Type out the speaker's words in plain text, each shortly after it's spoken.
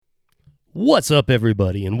What's up,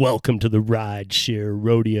 everybody, and welcome to the Rideshare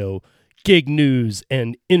Rodeo Gig News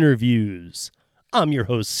and Interviews. I'm your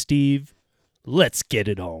host, Steve. Let's get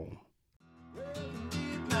it on.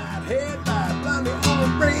 Headlight, blindly on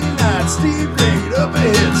a rainy night. Steve laid up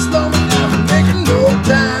ahead, slowing down and making no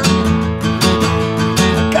time.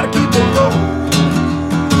 I gotta keep it rolling.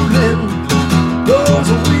 Those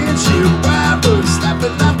windshield wipers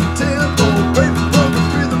slapping out the tempo, breaking from the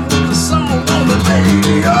rhythm with the song on the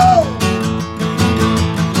radio.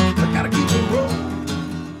 I gotta keep it rolling.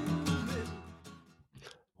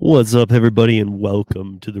 What's up, everybody, and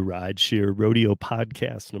welcome to the Rideshare Rodeo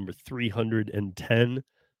Podcast number 310.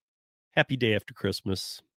 Happy day after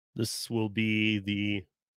Christmas. This will be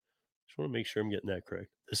just want to make sure I'm getting that correct.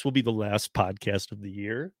 This will be the last podcast of the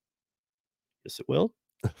year. Yes, it will.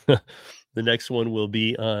 The next one will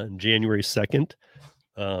be on January 2nd.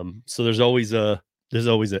 So there's always an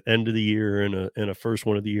end of the year and a first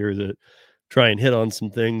one of the year that try and hit on some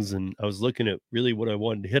things. And I was looking at really what I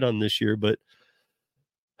wanted to hit on this year, but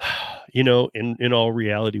you know, in all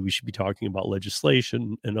reality, we should be talking about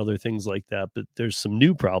legislation and other things like that. But there's some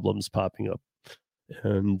new problems popping up.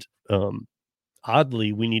 And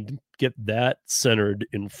oddly, we need to get that centered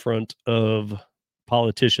in front of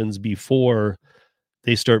politicians before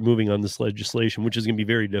they start moving on this legislation, which is going to be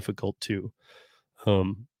very difficult too.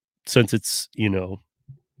 Since it's,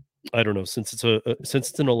 I don't know, since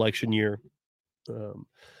it's an election year,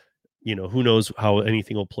 who knows how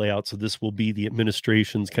anything will play out. So this will be the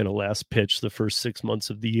administration's kind of last pitch, the first 6 months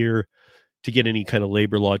of the year, to get any kind of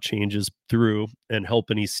labor law changes through and help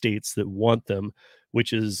any states that want them,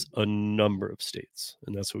 which is a number of states.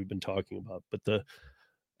 And that's what we've been talking about. But the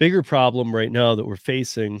bigger problem right now that we're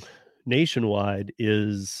facing nationwide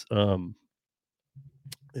is the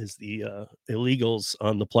illegals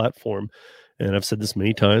on the platform. And I've said this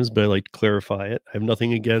many times, but I like to clarify it. I have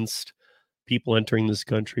nothing against people entering this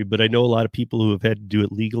country, but I know a lot of people who have had to do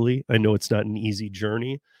it legally. I know it's not an easy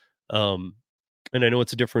journey. And I know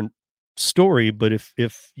it's a different story, but if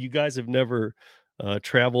you guys have never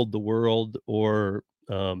traveled the world or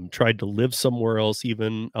tried to live somewhere else,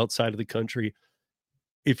 even outside of the country,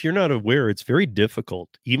 if you're not aware, it's very difficult,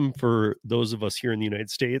 even for those of us here in the United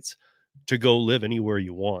States, to go live anywhere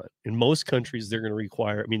you want. In most countries, they're going to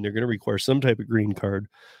require some type of green card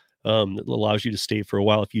that allows you to stay for a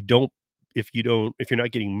while. If you're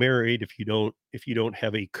not getting married, if you don't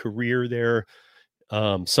have a career there,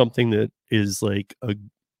 something that is like a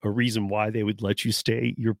reason why they would let you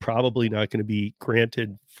stay, you're probably not going to be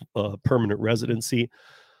granted permanent residency.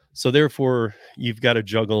 So therefore, you've got to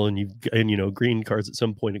juggle, and green cards at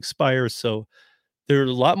some point expire. So they're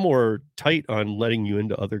a lot more tight on letting you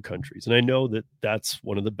into other countries. And I know that that's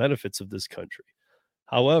one of the benefits of this country.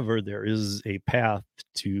 However, there is a path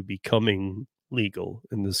to becoming legal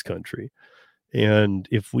in this country. And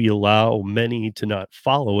if we allow many to not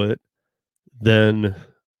follow it, then,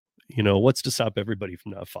 what's to stop everybody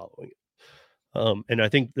from not following it? And I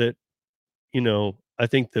think that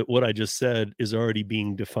what I just said is already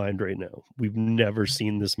being defined right now. We've never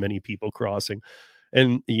seen this many people crossing.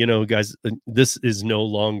 And, guys, this is no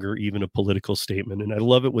longer even a political statement. And I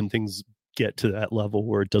love it when things get to that level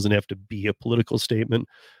where it doesn't have to be a political statement,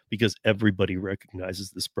 because everybody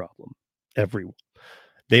recognizes this problem. Everyone.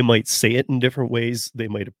 They might say it in different ways. They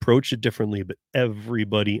might approach it differently, but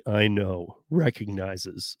everybody I know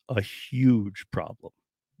recognizes a huge problem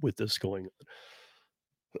with this going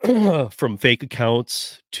on. From fake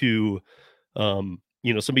accounts to,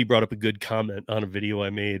 somebody brought up a good comment on a video I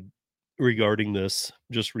made regarding this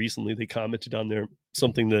just recently. They commented on there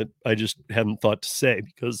something that I just hadn't thought to say,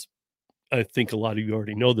 because I think a lot of you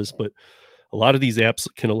already know this, but a lot of these apps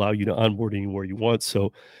can allow you to onboard anywhere you want.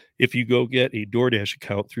 So if you go get a DoorDash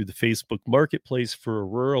account through the Facebook Marketplace for a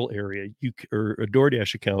rural area, or a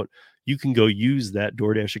DoorDash account, you can go use that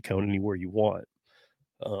DoorDash account anywhere you want.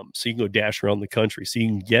 So you can go dash around the country. So you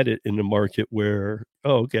can get it in a market where,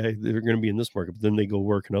 they're going to be in this market, but then they go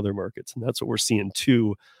work in other markets. And that's what we're seeing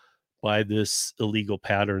too by this illegal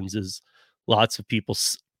patterns, is lots of people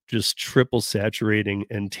just triple saturating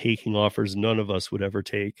and taking offers none of us would ever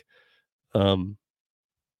take.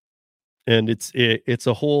 And it's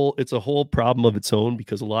a whole problem of its own,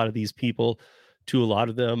 because a lot of these people, to a lot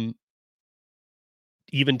of them,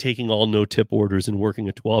 even taking all no tip orders and working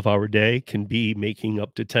a 12-hour day can be making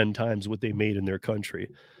up to 10 times what they made in their country.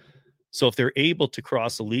 So if they're able to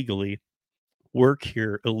cross illegally, work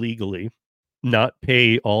here illegally, not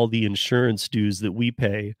pay all the insurance dues that we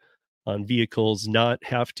pay on vehicles, not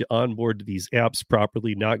have to onboard to these apps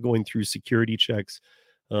properly, not going through security checks.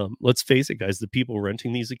 Let's face it, guys, the people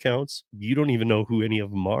renting these accounts, you don't even know who any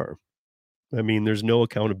of them are. I mean, there's no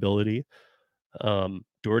accountability.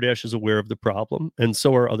 DoorDash is aware of the problem, and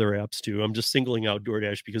so are other apps too. I'm just singling out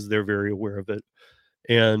DoorDash because they're very aware of it.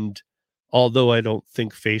 And although I don't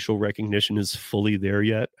think facial recognition is fully there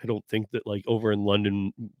yet, I don't think that like over in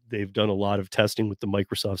London, they've done a lot of testing with the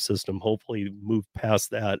Microsoft system, hopefully move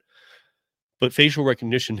past that. But facial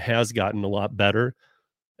recognition has gotten a lot better,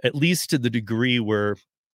 at least to the degree where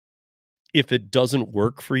if it doesn't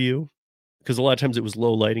work for you, because a lot of times it was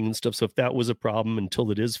low lighting and stuff. So if that was a problem until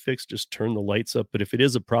it is fixed, just turn the lights up. But if it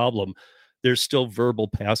is a problem, there's still verbal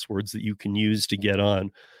passwords that you can use to get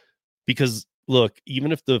on. Because look,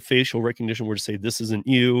 even if the facial recognition were to say this isn't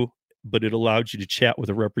you, but it allowed you to chat with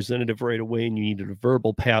a representative right away and you needed a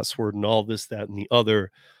verbal password and all this, that, and the other,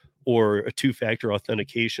 or a two-factor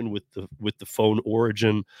authentication with the phone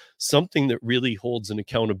origin, something that really holds an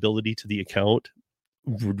accountability to the account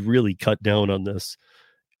would really cut down on this.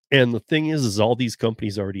 And the thing is all these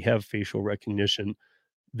companies already have facial recognition.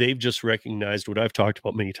 They've just recognized what I've talked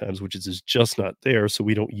about many times, which is it's just not there. So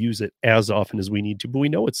we don't use it as often as we need to, but we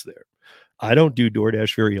know it's there. I don't do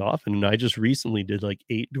DoorDash very often. And I just recently did like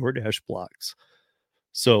 8 DoorDash blocks.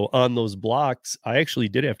 So on those blocks, I actually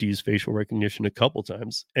did have to use facial recognition a couple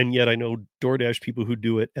times. And yet I know DoorDash people who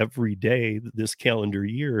do it every day this calendar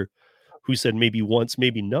year who said maybe once,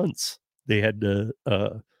 maybe nonce they had to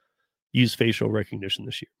use facial recognition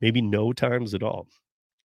this year, maybe no times at all.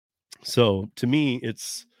 So to me,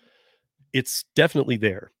 it's definitely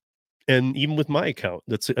there. And even with my account,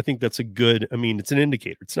 I think that's a good, I mean, it's an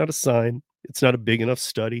indicator. It's not a sign. It's not a big enough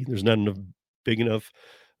study. There's not enough big enough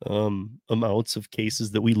amounts of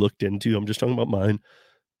cases that we looked into. I'm just talking about mine.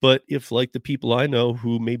 But if like the people I know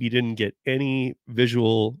who maybe didn't get any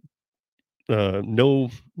visual, no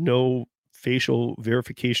facial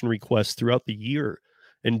verification requests throughout the year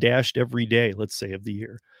and dashed every day, let's say, of the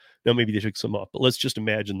year. Now, maybe they took some off, but let's just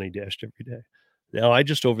imagine they dashed every day. Now, I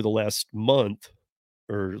just over the last month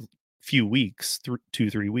or few weeks,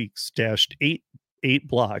 2-3 weeks, dashed eight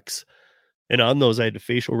blocks. And on those, I had to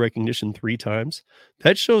facial recognition 3 times.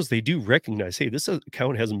 That shows they do recognize, hey, this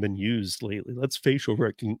account hasn't been used lately. Let's facial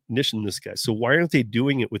recognition this guy. So why aren't they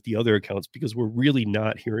doing it with the other accounts? Because we're really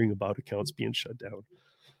not hearing about accounts being shut down.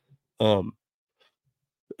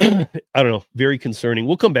 I don't know. Very concerning.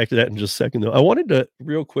 We'll come back to that in just a second, though. I wanted to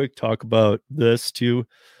real quick talk about this too.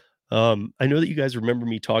 I know that you guys remember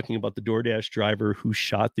me talking about the DoorDash driver who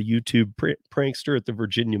shot the YouTube prankster at the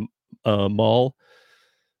Virginia mall.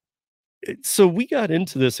 So we got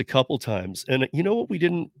into this a couple times, and you know what we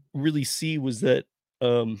didn't really see was that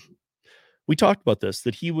we talked about this,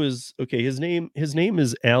 that he was okay. His name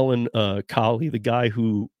is Alan Colley, the guy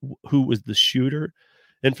who was the shooter.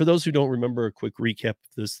 And for those who don't remember, a quick recap of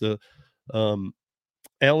this: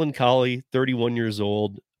 Alan Colley, 31 years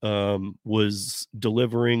old, was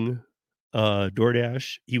delivering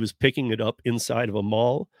DoorDash. He was picking it up inside of a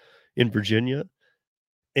mall in Virginia,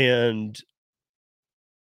 and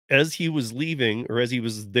as he was leaving, or as he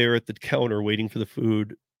was there at the counter waiting for the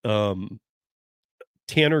food,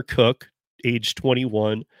 Tanner Cook, age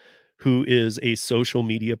 21, who is a social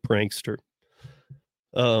media prankster,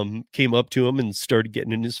 came up to him and started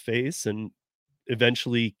getting in his face. And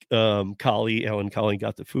eventually, Alan Colley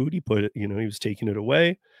got the food. He put it, he was taking it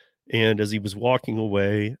away. And as he was walking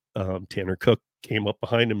away, Tanner Cook came up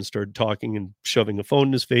behind him and started talking and shoving a phone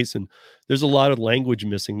in his face. And there's a lot of language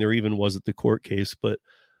missing. There even was at the court case, but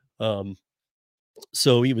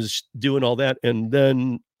so he was doing all that. And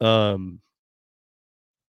then Alan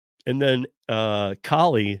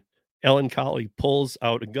Colley pulls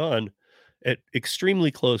out a gun at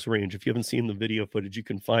extremely close range. If you haven't seen the video footage, you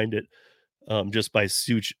can find it just by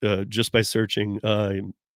searching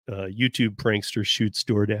YouTube prankster shoots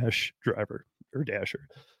DoorDash driver or dasher.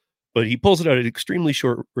 But he pulls it out at extremely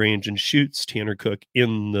short range and shoots Tanner Cook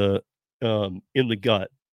in the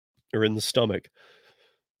gut or in the stomach.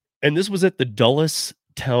 And this was at the Dulles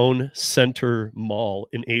Town Center Mall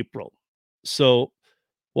in April. So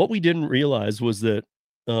what we didn't realize was that,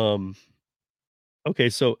 so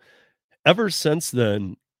ever since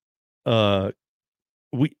then, and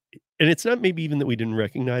it's not maybe even that we didn't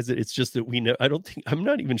recognize it. It's just that I'm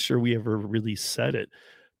not even sure we ever really said it,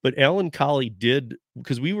 but Alan Colley did,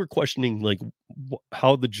 because we were questioning like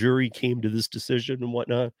how the jury came to this decision and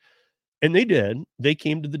whatnot. And they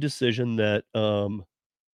came to the decision that,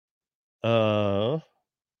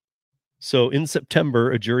 so in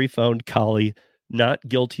September, a jury found Colley not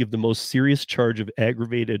guilty of the most serious charge of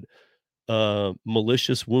aggravated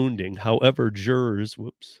malicious wounding. However,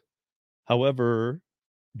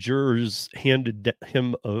 jurors handed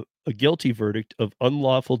him a guilty verdict of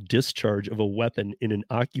unlawful discharge of a weapon in an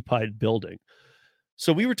occupied building.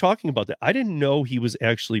 So we were talking about that. I didn't know he was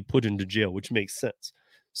actually put into jail, which makes sense.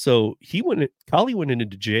 So Kali went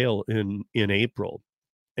into jail in April,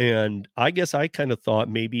 and I guess I kind of thought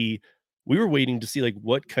maybe we were waiting to see like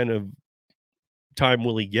what kind of time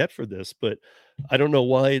will he get for this, but I don't know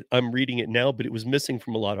why I'm reading it now, but it was missing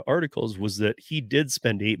from a lot of articles was that he did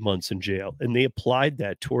spend 8 months in jail, and they applied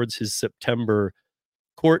that towards his September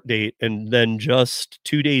court date, and then just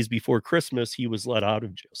 2 days before Christmas, he was let out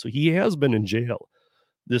of jail. So he has been in jail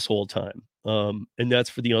this whole time, and that's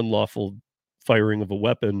for the unlawful firing of a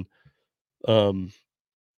weapon, um,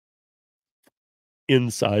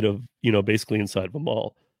 inside of, basically inside of a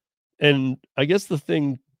mall. And I guess the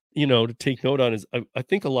thing, to take note on is I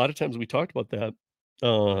think a lot of times we talked about that,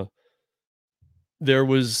 there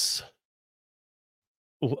was,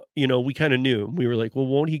 we kind of knew. We were like, well,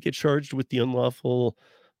 won't he get charged with the unlawful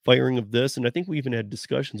firing of this? And I think we even had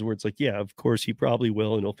discussions where it's like, yeah, of course he probably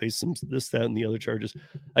will, and he'll face some this, that, and the other charges.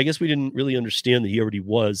 I guess we didn't really understand that he already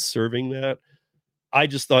was serving that. I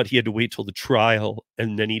just thought he had to wait till the trial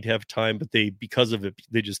and then he'd have time, but because of it,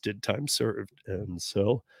 they just did time served. And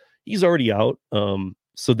so he's already out.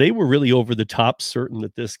 So they were really over the top certain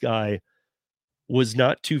that this guy was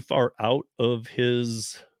not too far out of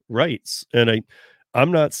his rights. And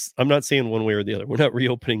I'm not saying one way or the other. We're not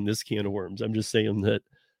reopening this can of worms. I'm just saying that,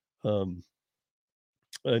 and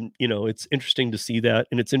it's interesting to see that,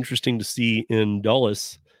 and it's interesting to see in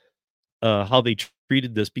Dulles how they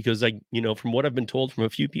treated this, because from what I've been told from a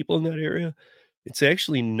few people in that area, it's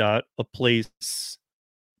actually not a place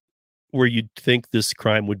where you'd think this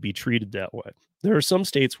crime would be treated that way. There are some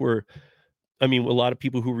states where, a lot of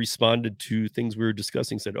people who responded to things we were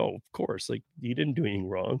discussing said, oh, of course, like you didn't do anything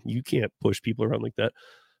wrong. You can't push people around like that.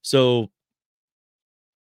 So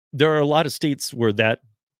there are a lot of states where that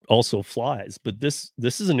also flies, but this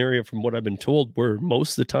is an area, from what I've been told, where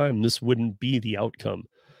most of the time this wouldn't be the outcome.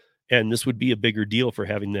 And this would be a bigger deal for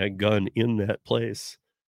having that gun in that place.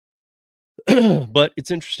 But it's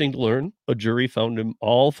interesting to learn. A jury found him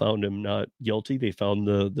not guilty. They found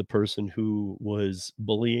the person who was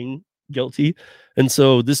bullying guilty. And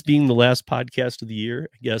so, this being the last podcast of the year,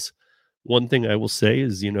 I guess one thing I will say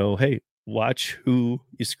is, hey, watch who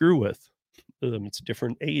you screw with. It's a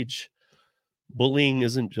different age. Bullying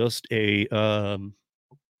isn't just a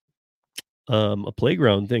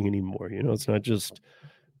playground thing anymore. It's not just,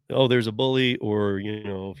 oh, there's a bully, or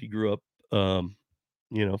if you grew up,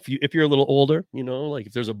 if you're a little older, like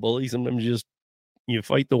if there's a bully, sometimes you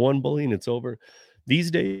fight the one bully and it's over.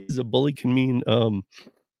 These days, a bully can mean,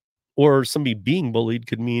 or somebody being bullied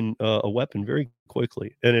could mean a weapon very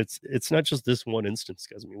quickly. And it's not just this one instance,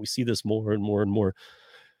 guys. We see this more and more and more.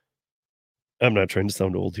 I'm not trying to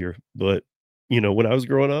sound old here, but when I was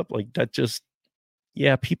growing up, like that just,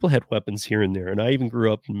 yeah, people had weapons here and there. And I even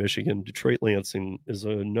grew up in Michigan. Detroit Lansing is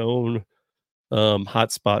a known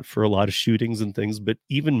hotspot for a lot of shootings and things. But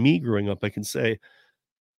even me growing up, I can say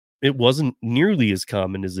it wasn't nearly as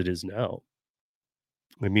common as it is now.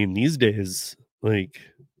 These days, like,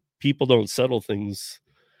 people don't settle things.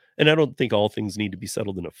 And I don't think all things need to be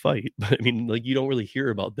settled in a fight. But like, you don't really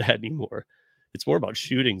hear about that anymore. It's more about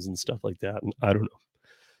shootings and stuff like that. And I don't know.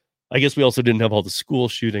 I guess we also didn't have all the school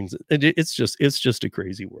shootings. It's just a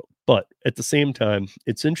crazy world. But at the same time,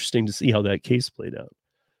 it's interesting to see how that case played out.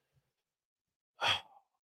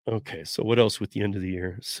 Okay, so what else with the end of the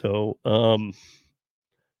year? So the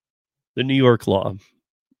New York law.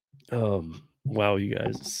 Wow, you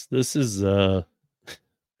guys. This is hope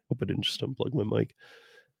I didn't just unplug my mic.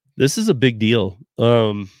 This is a big deal.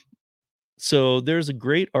 So there's a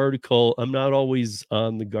great article. I'm not always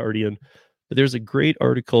on The Guardian, but there's a great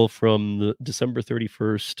article from the December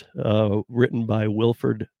 31st, written by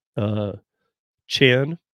Wilfred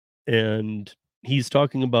Chan, and he's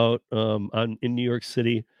talking about in New York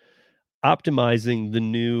City optimizing the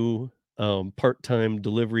new part-time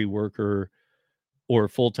delivery worker or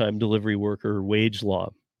full-time delivery worker wage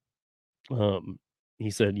law. He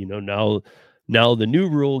said, now the new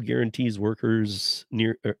rule guarantees workers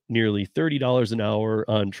nearly $30 an hour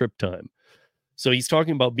on trip time. So he's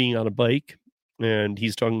talking about being on a bike, and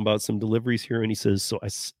he's talking about some deliveries here. And he says,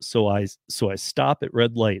 so I stop at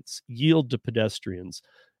red lights, yield to pedestrians.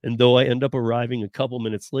 And though I end up arriving a couple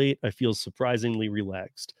minutes late, I feel surprisingly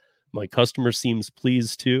relaxed. My customer seems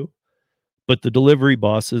pleased too, but the delivery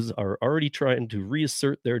bosses are already trying to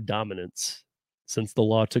reassert their dominance. Since the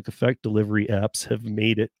law took effect, delivery apps have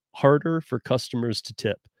made it harder for customers to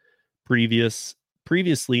tip. Previously,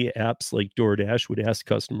 apps like DoorDash would ask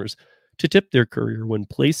customers to tip their courier when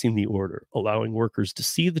placing the order, allowing workers to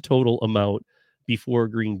see the total amount before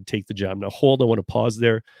agreeing to take the job. Now, I want to pause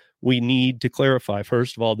there. We need to clarify,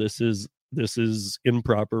 first of all, this is this is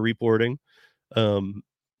improper reporting.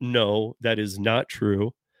 No, that is not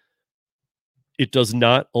true. It does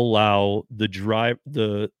not allow the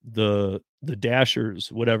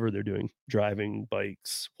dashers, whatever they're doing, driving,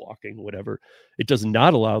 bikes, walking, whatever. It does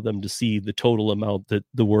not allow them to see the total amount that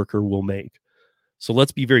the worker will make. So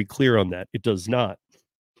let's be very clear on that. It does not.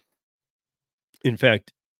 In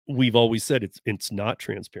fact, we've always said it's not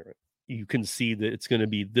transparent. You can see that it's going to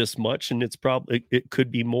be this much, and it's probably it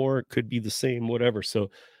could be more, it could be the same, whatever. So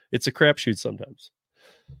it's a crapshoot sometimes.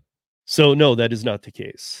 So no, that is not the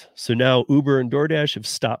case. So now Uber and DoorDash have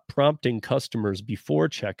stopped prompting customers before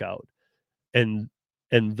checkout, and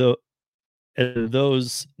those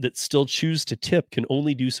that still choose to tip can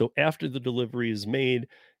only do so after the delivery is made,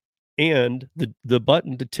 and the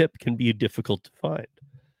button to tip can be difficult to find.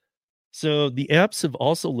 So the apps have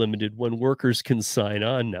also limited when workers can sign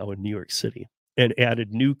on now in New York City and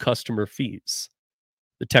added new customer fees.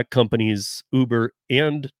 The tech companies Uber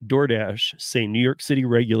and DoorDash say New York City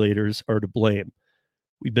regulators are to blame.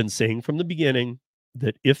 We've been saying from the beginning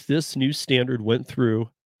that if this new standard went through,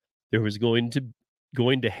 there was going to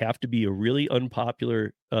have to be a really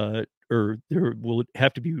unpopular or there will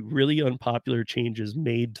have to be really unpopular changes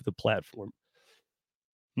made to the platform.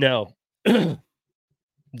 Now,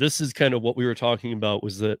 this is kind of what we were talking about,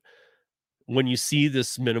 was that when you see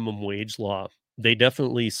this minimum wage law, they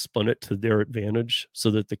definitely spun it to their advantage so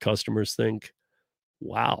that the customers think,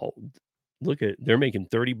 wow, they're making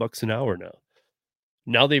 $30 an hour now.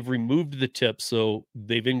 Now they've removed the tip, so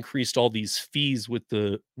they've increased all these fees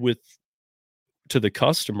to the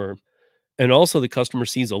customer. And also the customer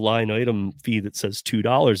sees a line item fee that says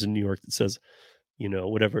 $2 in New York that says,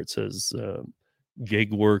 whatever it says,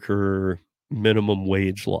 gig worker minimum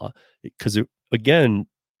wage law, because again,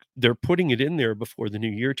 they're putting it in there before the new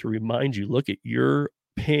year to remind you, look, you're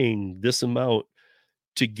paying this amount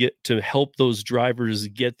to help those drivers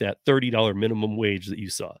get that $30 minimum wage that you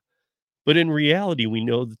saw. But in reality, we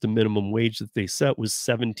know that the minimum wage that they set was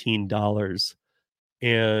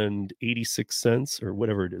 $17.86 or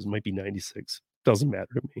whatever it is. It might be 96. Doesn't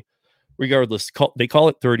matter to me. Regardless, they call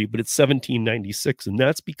it 30, but it's $17.96, and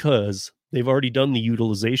that's because they've already done the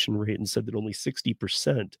utilization rate and said that only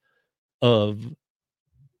 60%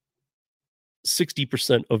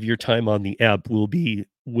 of your time on the app will be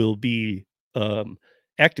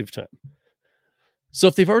active time. So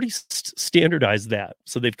if they've already standardized that,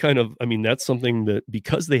 so they've kind of, that's something that,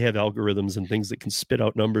 because they have algorithms and things that can spit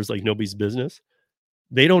out numbers like nobody's business,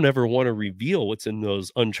 they don't ever want to reveal what's in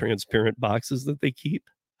those untransparent boxes that they keep.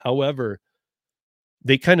 However,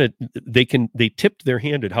 they tipped their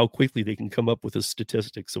hand at how quickly they can come up with a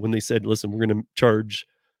statistic. So when they said, listen, we're going to charge,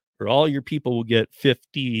 or all your people will get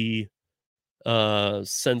 50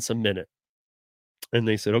 cents a minute. And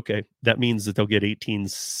they said, okay, that means that they'll get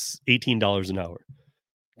 $18 an hour.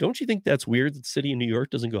 Don't you think that's weird that the city of New York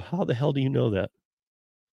doesn't go, how the hell do you know that?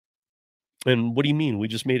 And what do you mean? We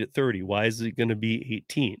just made it 30. Why is it going to be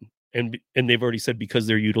 18? And they've already said because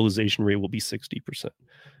their utilization rate will be 60%.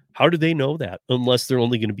 How do they know that? Unless they're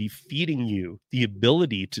only going to be feeding you the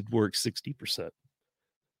ability to work 60%.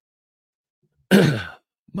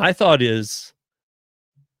 My thought is,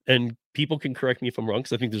 and people can correct me if I'm wrong,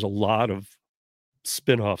 because I think there's a lot of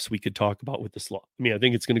spin-offs we could talk about with this law. I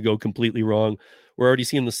think it's going to go completely wrong. We're already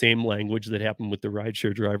seeing the same language that happened with the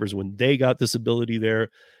rideshare drivers when they got this ability there,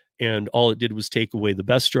 and all it did was take away the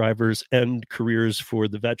best drivers and careers for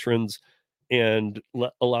the veterans, and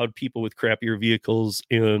allowed people with crappier vehicles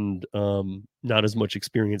and not as much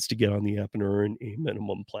experience to get on the app and earn a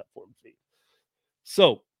minimum platform fee.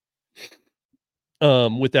 So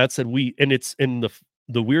with that said,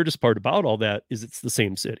 the weirdest part about all that is it's the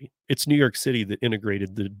same city. It's New York City that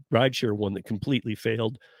integrated the rideshare one that completely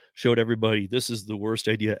failed, showed everybody this is the worst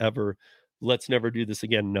idea ever. Let's never do this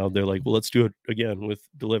again. Now they're like, well, let's do it again with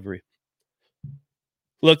delivery.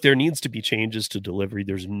 Look, there needs to be changes to delivery.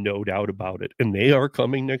 There's no doubt about it. And they are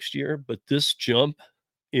coming next year. But this jump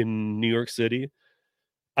in New York City,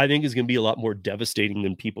 I think, is going to be a lot more devastating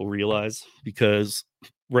than people realize, because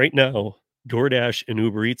right now, DoorDash and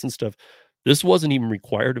Uber Eats and stuff, this wasn't even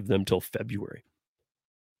required of them till February.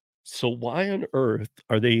 So why on earth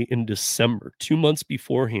are they in December, 2 months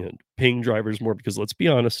beforehand, paying drivers more? Because let's be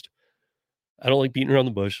honest, I don't like beating around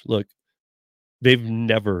the bush. Look, they've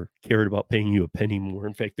never cared about paying you a penny more.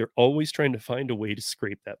 In fact, they're always trying to find a way to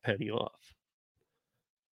scrape that penny off.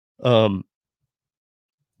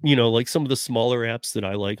 Like some of the smaller apps that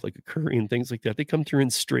I like a Curry and things like that, they come through in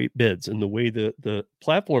straight bids. And the way the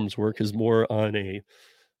platforms work is more on a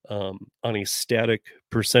static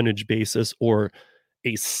percentage basis, or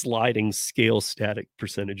a sliding scale static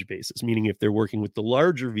percentage basis, meaning if they're working with the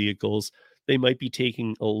larger vehicles, they might be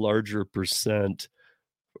taking a larger percent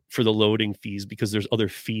for the loading fees because there's other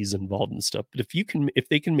fees involved and stuff. But if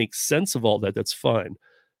they can make sense of all that, that's fine.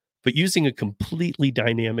 But using a completely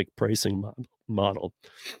dynamic pricing model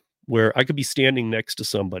where I could be standing next to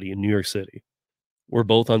somebody in New York City, we're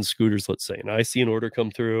both on scooters, let's say, and I see an order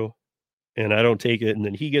come through and I don't take it, and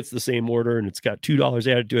then he gets the same order and it's got $2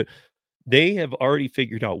 added to it. They have already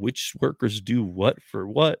figured out which workers do what for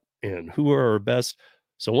what and who are our best.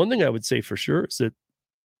 So one thing I would say for sure is that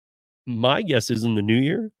my guess is in the new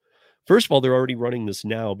year, first of all, they're already running this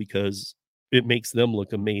now because it makes them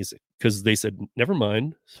look amazing, because they said, never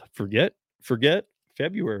mind, forget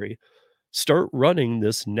February, start running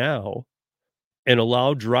this now and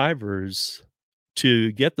allow drivers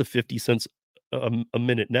to get the 50 cents a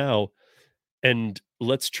minute now, and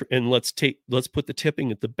let's put the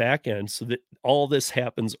tipping at the back end so that all this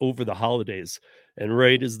happens over the holidays. And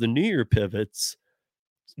right as the new year pivots,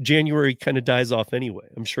 January kind of dies off anyway.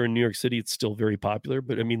 I'm sure in New York City it's still very popular,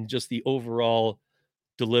 but I mean, just the overall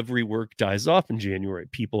delivery work dies off in January.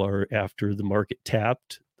 People are, after the market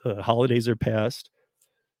tapped, the holidays are past.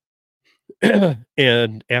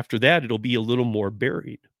 And after that, it'll be a little more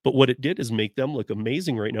buried. But what it did is make them look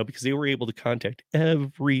amazing right now, because they were able to contact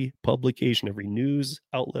every publication, every news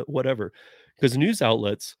outlet, whatever. Because news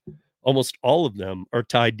outlets, almost all of them, are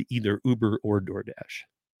tied to either Uber or DoorDash.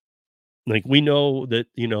 Like, we know that,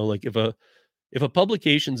 like if a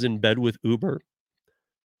publication's in bed with Uber,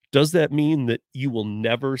 does that mean that you will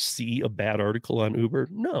never see a bad article on Uber?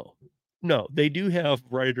 No. They do have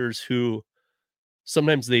writers who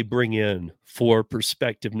sometimes they bring in for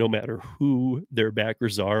perspective, no matter who their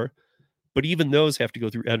backers are. But even those have to go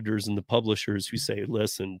through editors and the publishers who say,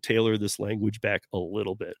 listen, tailor this language back a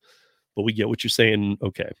little bit. But we get what you're saying.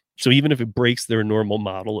 Okay. So even if it breaks their normal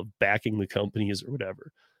model of backing the companies or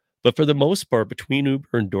whatever, but for the most part, between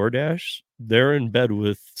Uber and DoorDash, they're in bed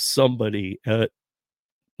with somebody at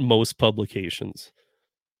most publications.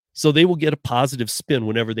 So they will get a positive spin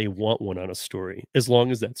whenever they want one on a story, as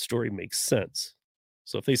long as that story makes sense.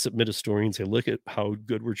 So if they submit a story and say, look at how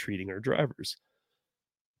good we're treating our drivers,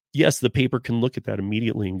 yes, the paper can look at that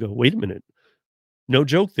immediately and go, wait a minute, no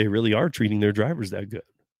joke, they really are treating their drivers that good.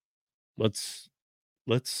 Let's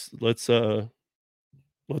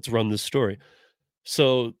run this story.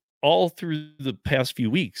 So all through the past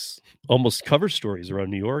few weeks, almost cover stories around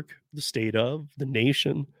New York, the state of, the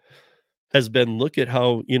nation, has been, look at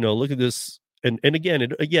how, look at this. And again,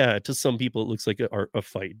 to some people, it looks like a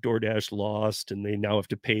fight. DoorDash lost and they now have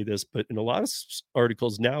to pay this. But in a lot of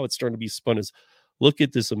articles now, it's starting to be spun as, look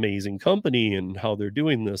at this amazing company and how they're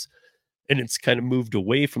doing this. And it's kind of moved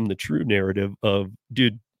away from the true narrative of,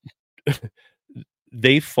 dude,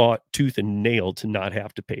 they fought tooth and nail to not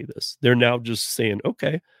have to pay this. They're now just saying,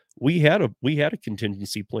 okay, we had a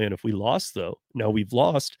contingency plan if we lost, though. Now we've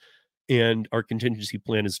lost, and our contingency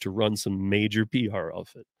plan is to run some major PR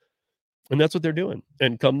off it. And that's what they're doing.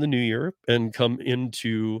 And come the new year and come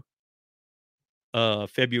into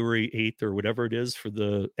February 8th or whatever it is for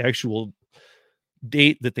the actual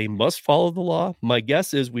date that they must follow the law, my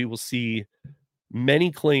guess is we will see many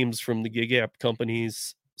claims from the gig app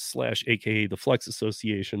companies / aka the Flex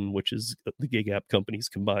Association, which is the gig app companies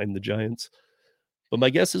combined, the giants. But my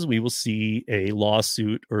guess is we will see a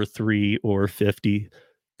lawsuit or 3 or 50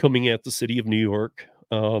 coming at the city of New York,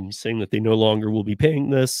 saying that they no longer will be paying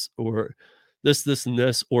this or this, and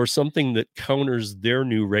this, or something that counters their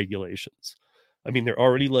new regulations. I mean, they're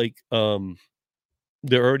already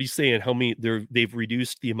they're already saying how many they've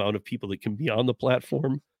reduced the amount of people that can be on the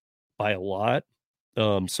platform by a lot.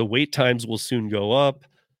 So wait times will soon go up.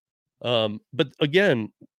 But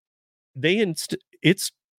again,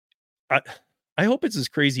 I hope it's as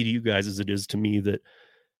crazy to you guys as it is to me, that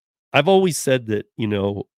I've always said that,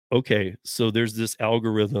 okay, so there's this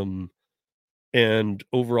algorithm, and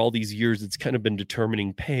over all these years, it's kind of been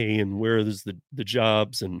determining pay and where there's the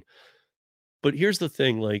jobs. But here's the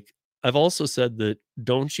thing, like, I've also said that,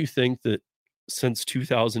 don't you think that since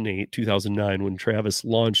 2008, 2009, when Travis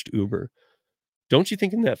launched Uber, don't you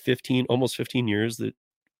think in that almost 15 years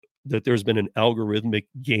that there's been an algorithmic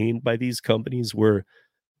gain by these companies where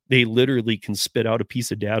they literally can spit out a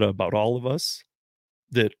piece of data about all of us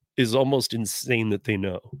that is almost insane that they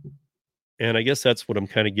know? And I guess that's what I'm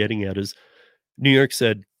kind of getting at is, New York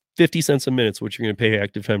said 50 cents a minute is what you're going to pay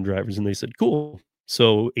active time drivers. And they said, cool.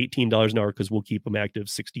 So $18 an hour, because we'll keep them active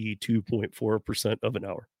 62.4% of an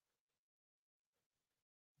hour.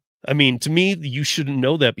 I mean, to me, you shouldn't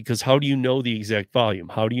know that, because how do you know the exact volume?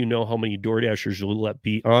 How do you know how many DoorDashers you'll let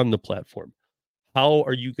be on the platform? how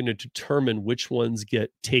are you going to determine which ones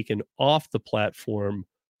get taken off the platform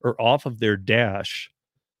or off of their dash?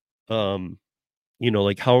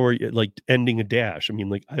 Like how are you like ending a dash? I mean,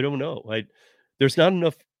 like, I don't know. There's not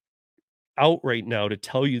enough out right now to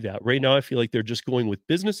tell you that. Right now, I feel like they're just going with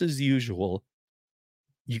business as usual.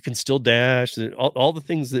 You can still dash, all the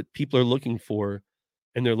things that people are looking for,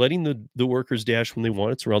 and they're letting the workers dash when they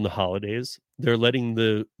want. It's around the holidays. They're letting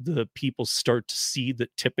the people start to see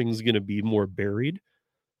that tipping is going to be more buried.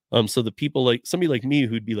 So the people like somebody like me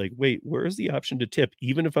who'd be like, wait, where is the option to tip,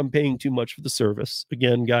 even if I'm paying too much for the service?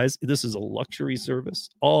 Again, guys, this is a luxury service.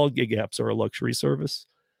 All gig apps are a luxury service.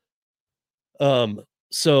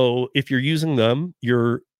 So if you're using them,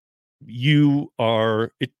 you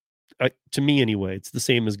are it to me anyway, it's the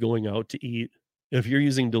same as going out to eat. If you're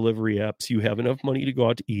using delivery apps, you have enough money to go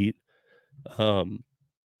out to eat,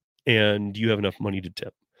 and you have enough money to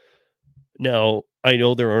tip. Now, I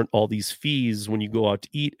know there aren't all these fees when you go out to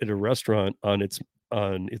eat at a restaurant on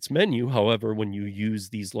its menu. However, when you use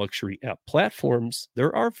these luxury app platforms,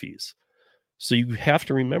 there are fees. So you have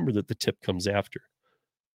to remember that the tip comes after.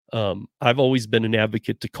 I've always been an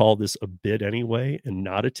advocate to call this a bid anyway and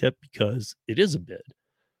not a tip, because it is a bid.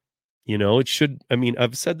 It should, I mean,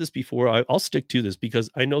 I've said this before. I'll stick to this because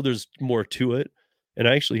I know there's more to it. And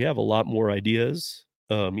I actually have a lot more ideas,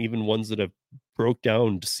 even ones that I've broke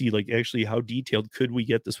down to see like actually how detailed could we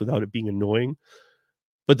get this without it being annoying.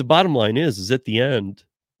 But the bottom line is at the end,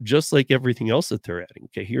 just like everything else that they're adding,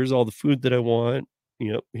 okay, here's all the food that I want.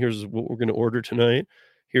 Here's what we're going to order tonight.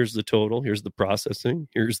 Here's the total. Here's the processing.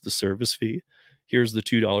 Here's the service fee. Here's the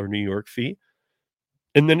 $2 New York fee.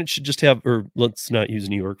 And then it should just have, or let's not use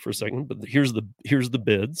New York for a second, but here's the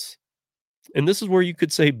bids. And this is where you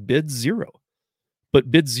could say bid 0.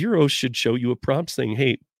 But bid 0 should show you a prompt saying,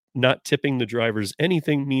 hey, not tipping the drivers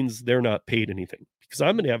anything means they're not paid anything. Because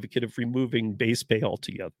I'm an advocate of removing base pay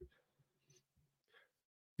altogether.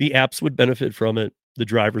 The apps would benefit from it. The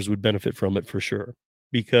drivers would benefit from it for sure,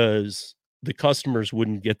 because the customers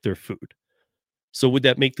wouldn't get their food. So would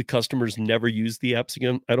that make the customers never use the apps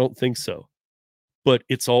again? I don't think so. But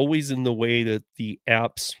it's always in the way that the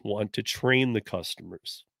apps want to train the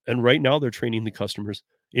customers. And right now they're training the customers.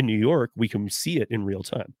 In New York, we can see it in real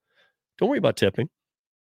time. Don't worry about tipping.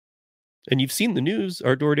 And you've seen the news.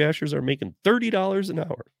 Our DoorDashers are making $30 an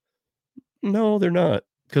hour. No, they're not,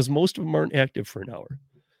 because most of them aren't active for an hour.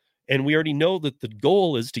 And we already know that the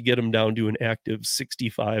goal is to get them down to an active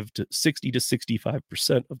 60 to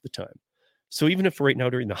 65% of the time. So even if right now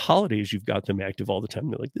during the holidays you've got them active all the time,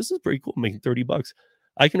 they're like, this is pretty cool, making $30.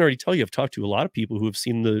 I can already tell you, I've talked to a lot of people who have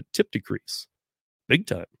seen the tip decrease big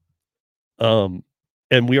time.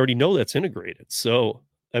 And we already know that's integrated. So,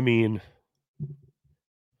 I mean,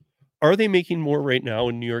 are they making more right now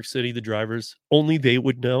in New York City, the drivers? Only they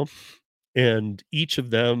would know. And each of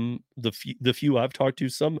them, the few I've talked to,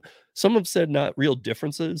 some have said not real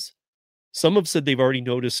differences. Some have said they've already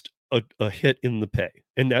noticed a hit in the pay.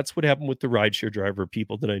 And that's what happened with the rideshare driver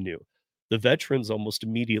people that I knew. The veterans almost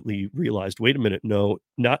immediately realized, wait a minute, no,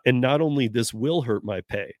 not only this will hurt my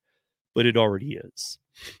pay, but it already is.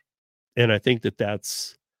 And I think that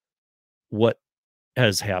that's what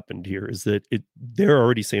has happened here, is that they're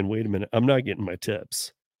already saying, wait a minute, I'm not getting my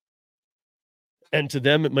tips. And to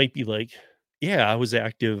them, it might be like, yeah, I was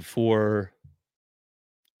active for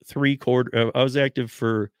I was active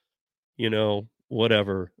for,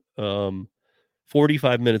 whatever,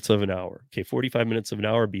 45 minutes of an hour. Okay, 45 minutes of an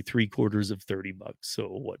hour would be $3/4 of $30. So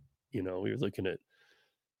what, you're looking at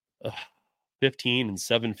 15 and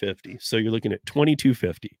 750. So you're looking at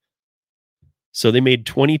 $22.50. So they made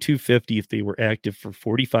 $22.50 if they were active for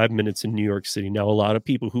 45 minutes in New York City. Now, a lot of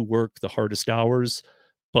people who work the hardest hours,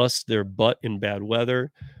 bust their butt in bad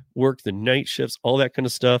weather, work the night shifts, all that kind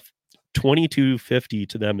of stuff, $22.50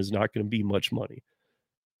 to them is not going to be much money.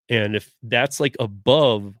 And if that's like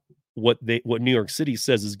above what New York City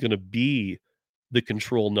says is going to be the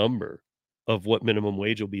control number of what minimum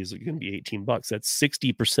wage will be, is it going to be $18? That's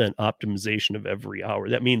 60% optimization of every hour.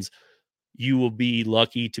 That means you will be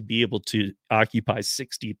lucky to be able to occupy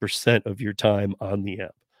 60% of your time on the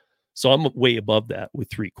app. So I'm way above that with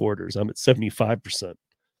 3/4. I'm at 75%.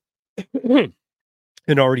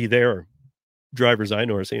 And already there, drivers I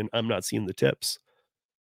know are saying, I'm not seeing the tips.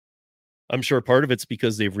 I'm sure part of it's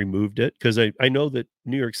because they've removed it, because I know that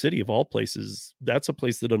New York City, of all places, that's a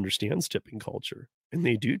place that understands tipping culture, and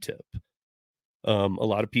they do tip. A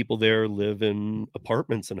lot of people there live in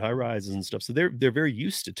apartments and high rises and stuff, so they're very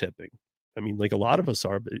used to tipping. I mean, like a lot of us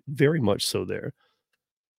are, but very much so there.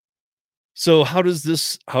 So how does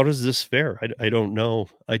this fare? I don't know.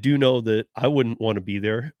 I do know that I wouldn't want to be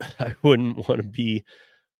there. I wouldn't want to be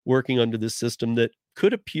working under this system that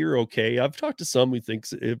could appear okay. I've talked to some who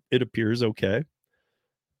thinks it appears okay.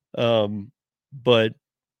 But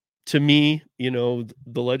to me, the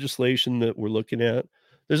legislation that we're looking at,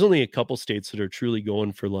 there's only a couple states that are truly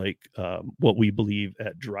going for like what we believe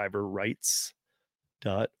at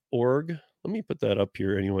driverrights.org. Let me put that up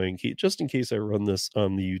here anyway, just in case I run this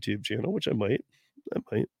on the YouTube channel, which I might. I'm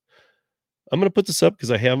going to put this up because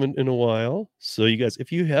I haven't in a while. So you guys,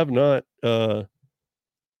 if you have not, driverrights.org.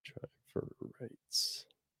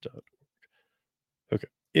 Okay.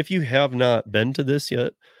 If you have not been to this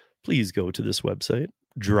yet, please go to this website,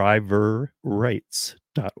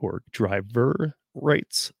 driverrights.org,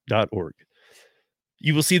 driverrights.org.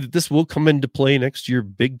 You will see that this will come into play next year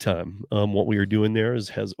big time. What we are doing there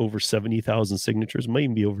has over 70,000 signatures, might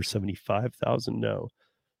even be over 75,000 now.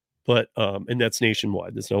 But and that's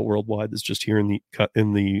nationwide. That's not worldwide. That's just here in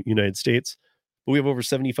the United States. But we have over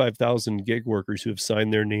 75,000 gig workers who have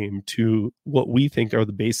signed their name to what we think are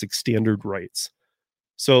the basic standard rights.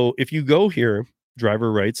 So if you go here,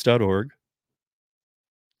 driverrights.org,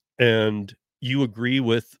 and you agree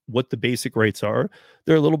with what the basic rights are,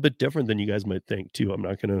 they're a little bit different than you guys might think too. I'm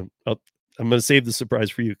going to save the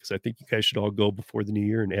surprise for you because I think you guys should all go before the new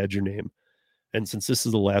year and add your name. And since this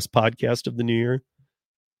is the last podcast of the new year,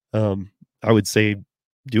 I would say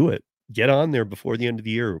do it. Get on there before the end of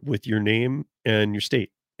the year with your name and your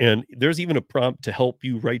state. And there's even a prompt to help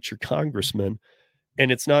you write your congressman.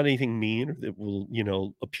 And it's not anything mean or that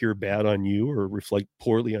will, appear bad on you or reflect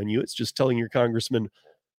poorly on you. It's just telling your congressman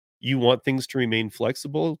you want things to remain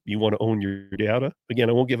flexible. You want to own your data. Again,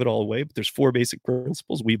 I won't give it all away, but there's 4 basic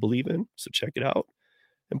principles we believe in. So check it out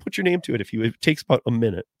and put your name to it. It takes about a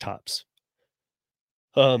minute tops.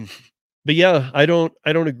 But yeah, I don't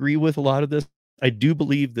agree with a lot of this. I do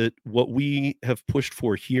believe that what we have pushed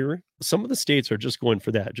for here, some of the states are just going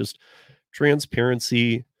for that, just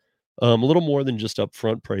transparency, a little more than just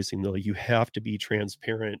upfront pricing though. You have to be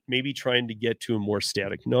transparent, maybe trying to get to a more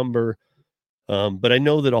static number. But I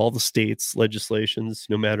know that all the states' legislations,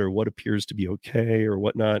 no matter what appears to be okay or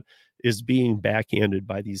whatnot, is being backhanded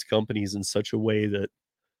by these companies in such a way that,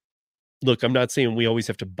 look, I'm not saying we always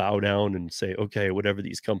have to bow down and say, okay, whatever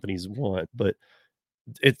these companies want, but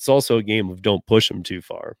it's also a game of don't push them too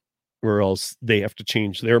far, or else they have to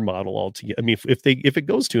change their model altogether. I mean, if it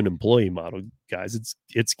goes to an employee model, guys,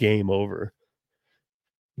 it's game over.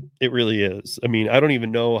 It really is. I mean, I don't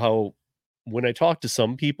even know how. When I talk to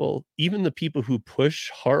some people, even the people who push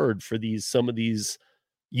hard for some of these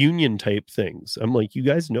union type things, I'm like, you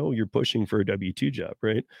guys know you're pushing for a W-2 job,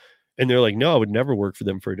 right? And they're like, no, I would never work for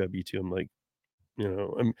them for a W-2. I'm like,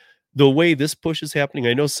 the way this push is happening,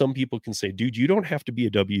 I know some people can say, dude, you don't have to be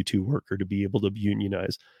a W-2 worker to be able to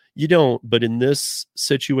unionize. You don't, but in this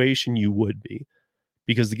situation, you would be,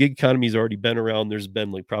 because the gig economy has already been around. There's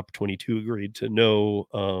been like Prop 22 agreed to no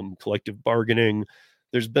collective bargaining.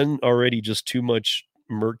 There's been already just too much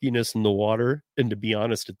murkiness in the water. And to be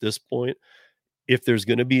honest, at this point, if there's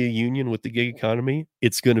going to be a union with the gig economy,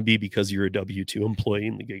 it's going to be because you're a W-2 employee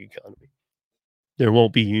in the gig economy. There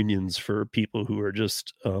won't be unions for people who are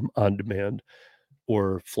just on demand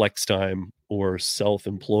or flex time or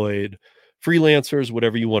self-employed, freelancers,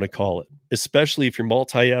 whatever you want to call it, especially if you're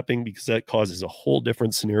multi-apping, because that causes a whole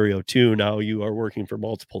different scenario too. Now you are working for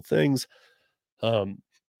multiple things.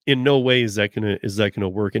 In no way is that gonna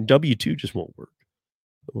work, and W-2 just won't work.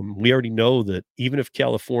 We already know that even if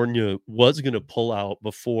California was going to pull out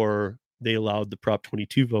before they allowed the Prop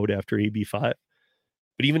 22 vote after AB 5,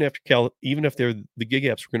 but even if the gig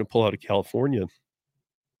apps were going to pull out of California,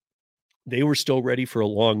 they were still ready for a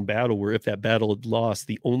long battle where if that battle had lost,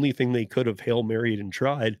 the only thing they could have Hail Married and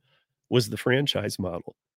tried was the franchise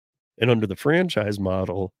model. And under the franchise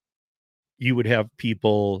model, you would have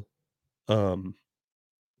people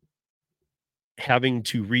having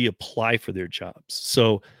to reapply for their jobs.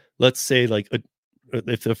 So let's say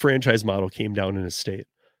if the franchise model came down in a state.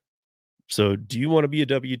 So do you want to be a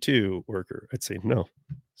W-2 worker? I'd say no.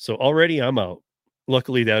 So already I'm out.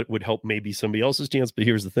 Luckily that would help maybe somebody else's chance. But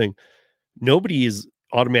here's the thing. Nobody is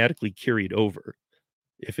automatically carried over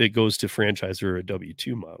if it goes to franchise or a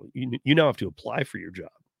W-2 model. You now have to apply for your job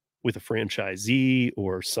with a franchisee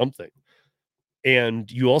or something. And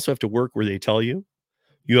you also have to work where they tell you.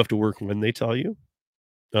 You have to work when they tell you.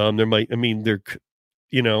 I've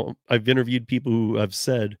interviewed people who have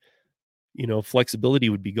said, flexibility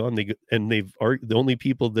would be gone. The only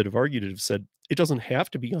people that have argued it have said it doesn't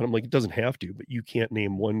have to be gone. I'm like, it doesn't have to, but you can't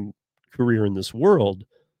name one career in this world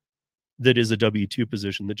that is a W-2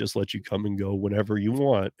 position that just lets you come and go whenever you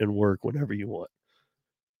want and work whenever you want.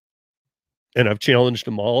 And I've challenged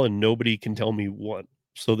them all, and nobody can tell me one.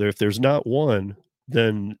 So if there's not one,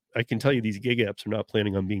 then I can tell you these gig apps are not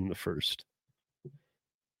planning on being the first.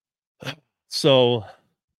 So,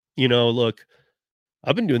 look,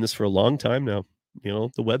 I've been doing this for a long time now.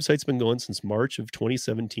 The website's been going since March of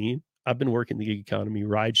 2017. I've been working the gig economy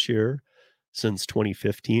rideshare since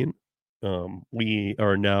 2015. We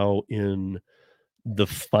are now in the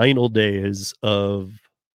final days of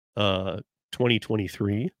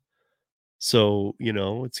 2023. So,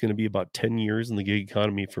 it's going to be about 10 years in the gig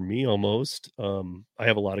economy for me almost. I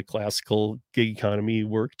have a lot of classical gig economy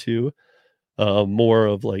work too. More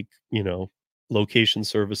of like, location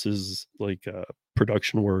services like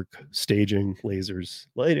production work, staging, lasers,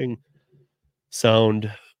 lighting, sound,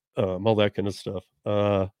 all that kind of stuff.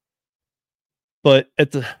 But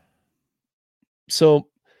so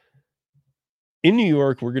in New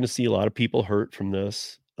York, we're going to see a lot of people hurt from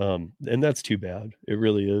this. And that's too bad. It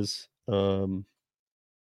really is. Sorry,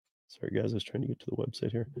 guys, I was trying to get to the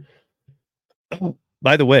website here.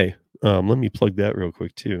 By the way, let me plug that real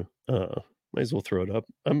quick too. Might as well throw it up.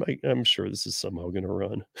 I'm sure this is somehow going to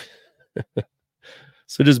run.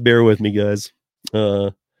 So just bear with me, guys.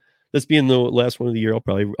 This being the last one of the year, I'll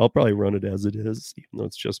probably run it as it is, even though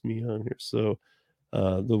it's just me on here. So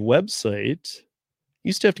the website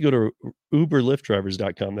used to have to go to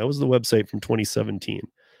uberlyftdrivers.com. That was the website from 2017.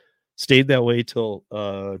 Stayed that way till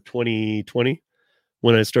 2020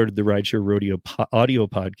 when I started the Rideshare Rodeo audio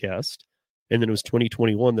podcast. And then it was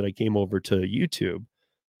 2021 that I came over to YouTube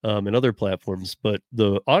and other platforms. But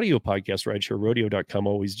the audio podcast, ridesharerodeo.com,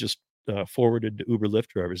 always just forwarded to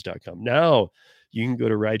uberlyftdrivers.com. Now you can go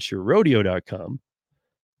to ridesharerodeo.com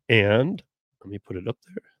and let me put it up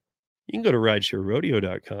there. You can go to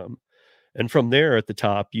ridesharerodeo.com. And from there at the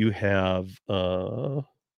top, you have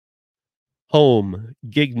home,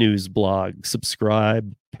 gig news, blog,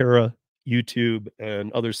 subscribe, para, YouTube,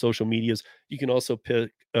 and other social medias. You can also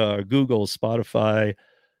pick Google, Spotify,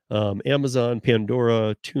 Amazon,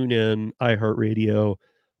 Pandora, TuneIn, iHeartRadio,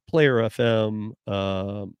 Player FM,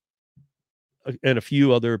 and a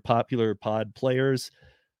few other popular pod players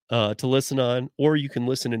to listen on. Or you can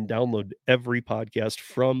listen and download every podcast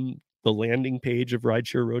from the landing page of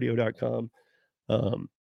ridesharerodeo.com.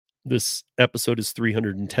 This episode is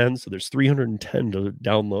 310, so there's 310 to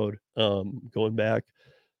download going back.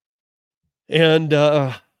 And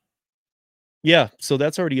yeah, so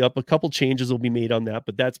that's already up. A couple changes will be made on that,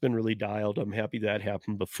 but that's been really dialed. I'm happy that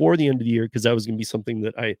happened before the end of the year because that was going to be something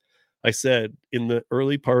that I said in the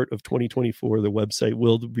early part of 2024, the website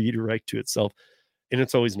will redirect to itself. And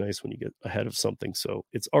it's always nice when you get ahead of something. So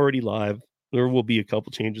it's already live. There will be a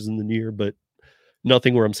couple changes in the new year, but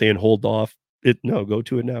nothing where I'm saying hold off. No, go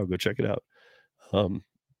to it now. Go check it out.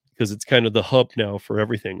 Because it's kind of the hub now for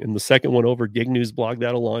everything. And the second one over, Gig News Blog,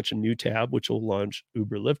 that'll launch a new tab, which will launch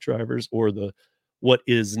Uber Lyft drivers, or what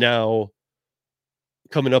is now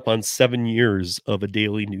coming up on 7 years of a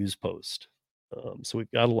daily news post. So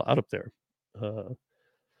we've got a lot up there.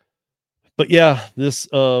 But yeah, this,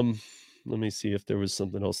 let me see if there was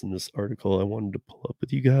something else in this article I wanted to pull up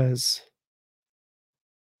with you guys.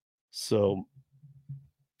 So,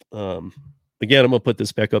 again, I'm going to put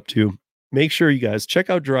this back up too. Make sure you guys check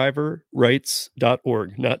out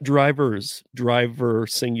driverrights.org, not drivers, driver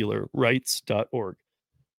singular rights.org.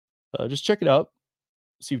 Just check it out.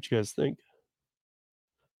 See what you guys think.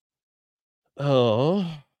 Oh.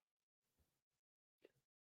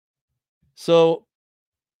 So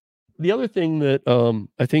the other thing that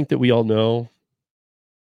I think that we all know,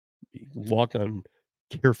 walk on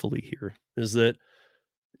carefully here, is that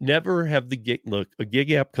never have the gig, look, a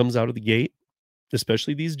gig app comes out of the gate,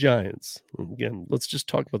 especially these giants. Again, let's just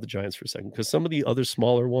talk about the giants for a second, because some of the other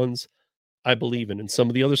smaller ones I believe in, and some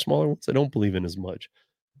of the other smaller ones I don't believe in as much.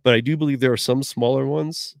 But I do believe there are some smaller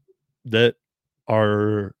ones that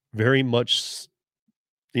are very much,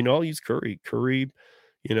 I'll use Curry,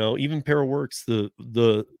 even ParaWorks,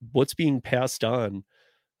 the what's being passed on.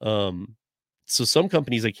 So some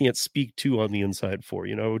companies I can't speak to on the inside for,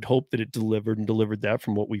 I would hope that it delivered that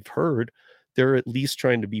from what we've heard. They're at least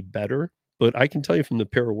trying to be better. But I can tell you from the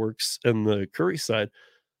ParaWorks and the Curry side,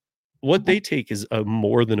 what they take is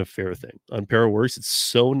more than a fair thing. On ParaWorks, it's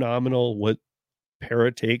so nominal. What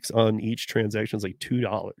Para takes on each transaction is like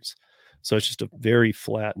 $2. So it's just a very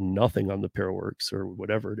flat nothing on the ParaWorks or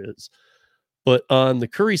whatever it is. But on the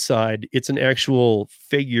Curry side, it's an actual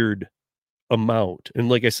figured amount. And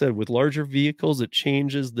like I said, with larger vehicles, it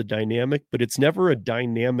changes the dynamic, but it's never a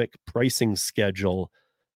dynamic pricing schedule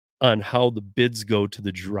on how the bids go to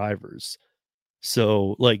the drivers.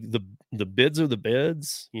 So like the bids are the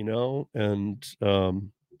bids, and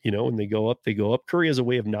when they go up, they go up. Curry has a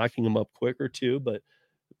way of knocking them up quicker too, but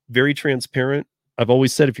very transparent. I've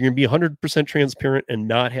always said if you're going to be 100% transparent and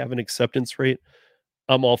not have an acceptance rate,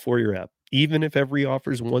 I'm all for your app, even if every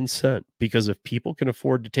offer is 1 cent, because if people can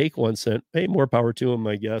afford to take 1 cent, hey, more power to them,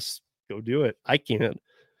 I guess. Go do it. I can't.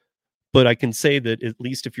 But I can say that at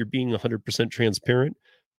least if you're being 100% transparent,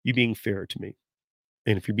 you're being fair to me.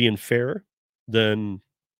 And if you're being fair, then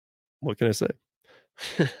what can I say?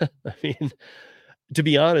 I mean, to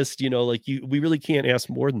be honest, like we really can't ask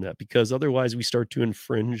more than that, because otherwise we start to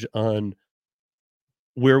infringe on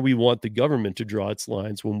where we want the government to draw its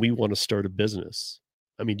lines when we want to start a business.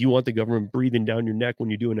 I mean, do you want the government breathing down your neck when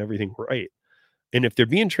you're doing everything right? And if they're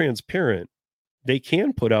being transparent, they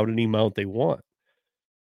can put out any amount they want.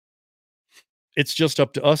 It's just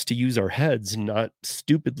up to us to use our heads and not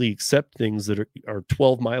stupidly accept things that are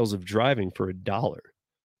 12 miles of driving for $1.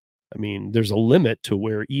 I mean, there's a limit to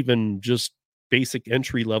where even just basic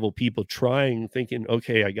entry level people thinking,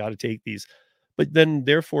 okay, I got to take these. But then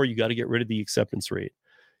therefore you got to get rid of the acceptance rate.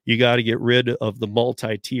 You got to get rid of the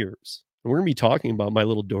multi-tiers. And we're going to be talking about my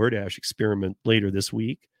little DoorDash experiment later this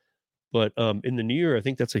week. But in the new year, I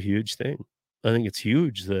think that's a huge thing. I think it's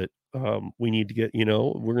huge that we need to get,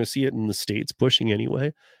 we're going to see it in the States pushing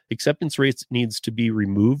anyway. Acceptance rates needs to be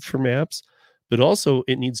removed from apps, but also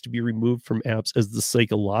it needs to be removed from apps as the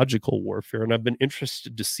psychological warfare. And I've been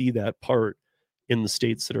interested to see that part in the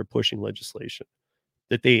states that are pushing legislation,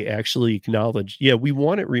 that they actually acknowledge, yeah, we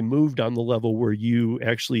want it removed on the level where you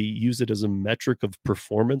actually use it as a metric of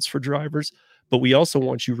performance for drivers, but we also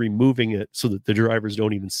want you removing it so that the drivers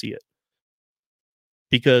don't even see it.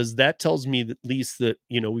 Because that tells me at least that,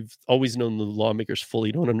 we've always known the lawmakers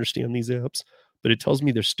fully don't understand these apps, but it tells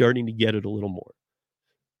me they're starting to get it a little more.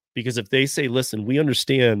 Because if they say, listen, we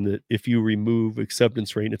understand that if you remove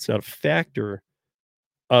acceptance rate, it's not a factor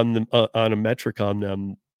on a metric on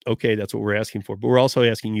them. Okay, that's what we're asking for. But we're also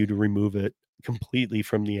asking you to remove it completely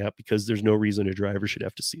from the app because there's no reason a driver should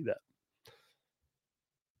have to see that.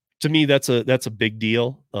 To me, that's a big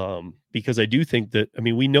deal, because I do think that,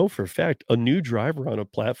 we know for a fact a new driver on a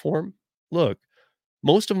platform, look,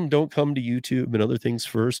 most of them don't come to YouTube and other things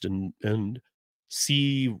first and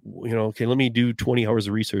see, okay, let me do 20 hours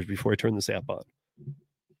of research before I turn this app on.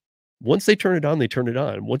 Once they turn it on, they turn it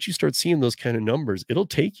on. Once you start seeing those kind of numbers, it'll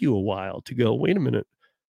take you a while to go, wait a minute,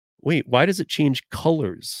 why does it change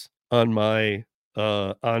colors on my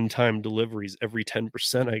on-time deliveries every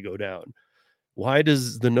 10% I go down? Why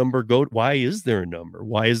does the number go? Why is there a number?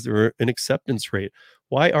 Why is there an acceptance rate?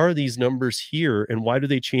 Why are these numbers here? And why do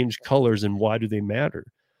they change colors? And why do they matter?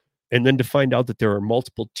 And then to find out that there are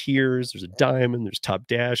multiple tiers, there's a diamond, there's top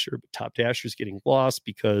dasher, but top dasher is getting lost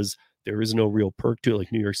because there is no real perk to it,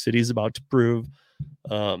 like New York City is about to prove.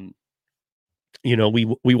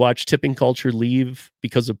 We watch tipping culture leave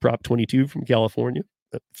because of Prop 22 from California.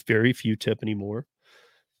 Very few tip anymore.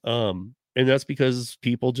 And that's because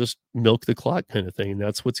people just milk the clock kind of thing. And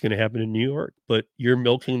that's what's going to happen in New York. But you're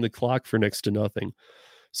milking the clock for next to nothing.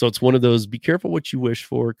 So it's one of those, be careful what you wish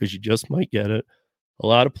for, because you just might get it. A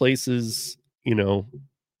lot of places,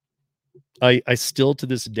 I still to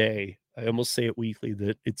this day, I almost say it weekly,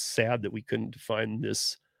 that it's sad that we couldn't define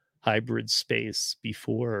this hybrid space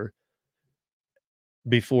before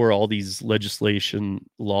all these legislation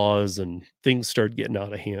laws and things start getting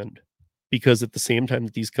out of hand. Because at the same time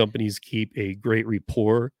that these companies keep a great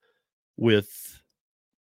rapport with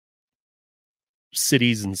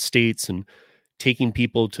cities and states and taking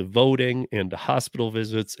people to voting and to hospital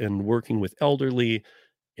visits and working with elderly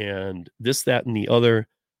and this, that, and the other,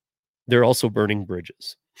 they're also burning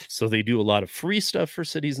bridges. So they do a lot of free stuff for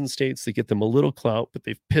cities and states that get them a little clout, but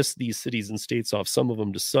they've pissed these cities and states off, some of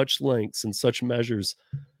them to such lengths and such measures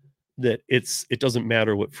that it doesn't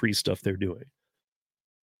matter what free stuff they're doing.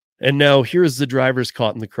 And now here's the drivers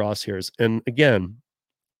caught in the crosshairs. And again,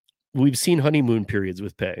 we've seen honeymoon periods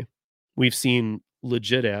with pay. We've seen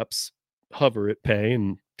legit apps hover at pay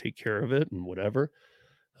and take care of it and whatever.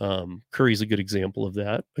 Curry's a good example of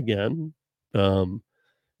that. Again,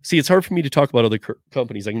 see, it's hard for me to talk about other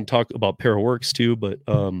companies. I can talk about ParaWorks too, but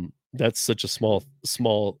that's such a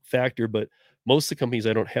small factor. But most of the companies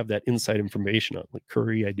I don't have that inside information on. Like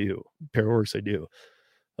Curry, I do. ParaWorks, I do.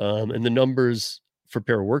 And the numbers for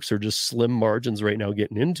ParaWorks are just slim margins right now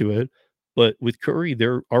getting into it. But with Curry,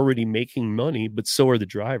 they're already making money, but so are the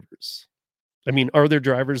drivers. Are there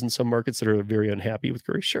drivers in some markets that are very unhappy with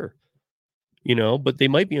Curry? Sure. But they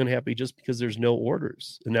might be unhappy just because there's no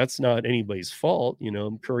orders. And that's not anybody's fault.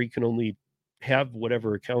 Curry can only have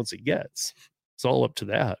whatever accounts it gets. It's all up to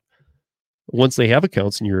that. Once they have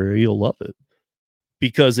accounts in your area, you'll love it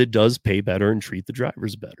because it does pay better and treat the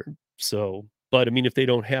drivers better. So, but if they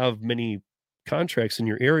don't have many contracts in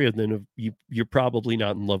your area, then you're probably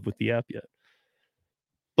not in love with the app yet.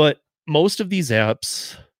 But most of these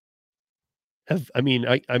apps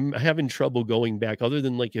I'm having trouble going back, other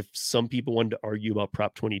than like if some people wanted to argue about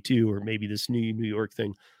Prop 22 or maybe this New York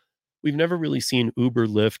thing. We've never really seen Uber,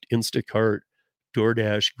 Lyft, Instacart,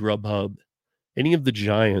 DoorDash, Grubhub, any of the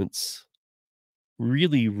giants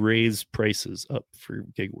really raise prices up for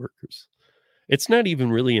gig workers. It's not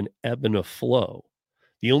even really an ebb and a flow.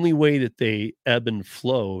 The only way that they ebb and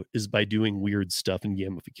flow is by doing weird stuff in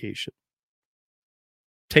gamification.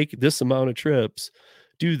 Take this amount of trips,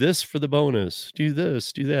 do this for the bonus, do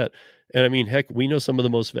this, do that. And I mean, heck, we know some of the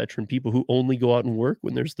most veteran people who only go out and work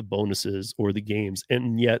when there's the bonuses or the games,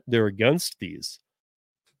 and yet they're against these.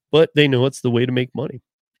 But they know it's the way to make money.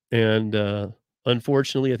 And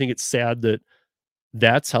unfortunately, I think it's sad that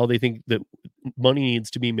that's how they think that money needs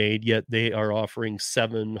to be made, yet they are offering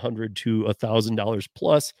 $700 to $1,000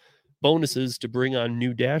 plus bonuses to bring on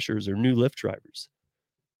new dashers or new Lyft drivers.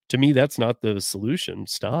 To me, that's not the solution.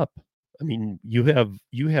 Stop. I mean, you have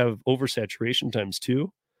oversaturation times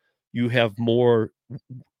 2. You have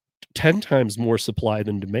 10 times more supply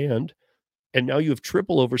than demand, and now you have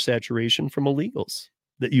triple oversaturation from illegals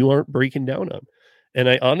that you aren't breaking down on. And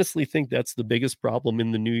I honestly think that's the biggest problem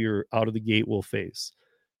in the new year out of the gate we'll face,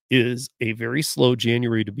 is a very slow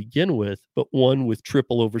January to begin with, but one with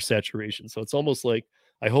triple oversaturation. So it's almost like,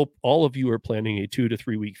 I hope all of you are planning a 2 to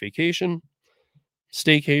 3 week vacation,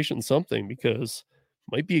 staycation, something, because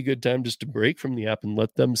it might be a good time just to break from the app and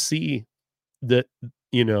let them see that,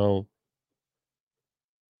 that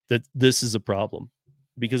this is a problem.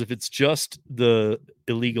 Because if it's just the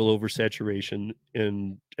illegal oversaturation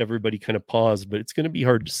and everybody kind of paused, but it's going to be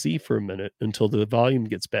hard to see for a minute until the volume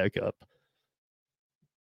gets back up.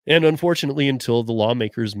 And unfortunately, until the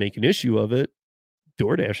lawmakers make an issue of it,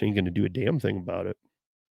 DoorDash ain't going to do a damn thing about it.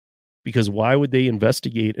 Because why would they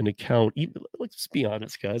investigate an account? Let's be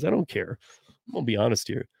honest, guys. I don't care. I'm going to be honest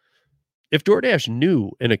here. If DoorDash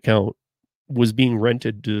knew an account was being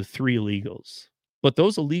rented to 3 illegals, but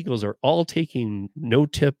those illegals are all taking no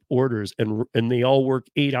tip orders and they all work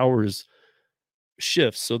 8 hours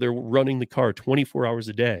shifts. So they're running the car 24 hours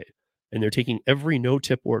a day and they're taking every no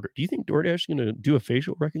tip order. Do you think DoorDash is going to do a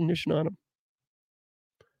facial recognition on them?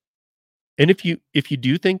 And if you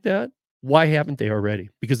do think that, why haven't they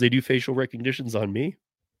already? Because they do facial recognitions on me.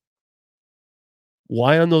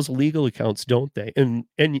 Why on those illegal accounts don't they? And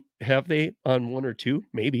have they on 1 or 2?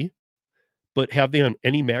 Maybe. But have they on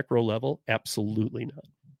any macro level? Absolutely not.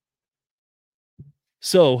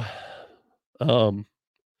 So,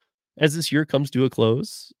 as this year comes to a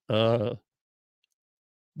close, there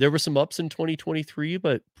were some ups in 2023,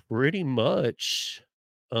 but pretty much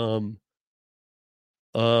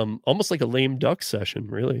almost like a lame duck session,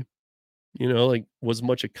 really. Like, was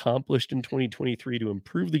much accomplished in 2023 to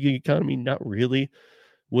improve the gig economy? Not really.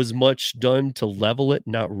 Was much done to level it?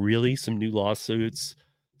 Not really. Some new lawsuits,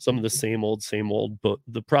 some of the same old. But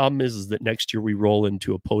the problem is that next year we roll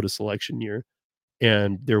into a POTUS election year,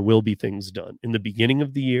 and there will be things done in the beginning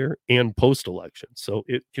of the year and post-election. So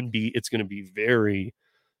it's going to be very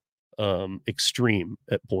extreme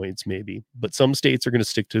at points, maybe. But some states are going to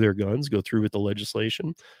stick to their guns, go through with the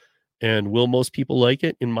legislation. And will most people like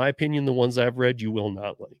it? In my opinion, the ones I've read, you will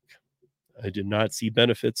not like. I did not see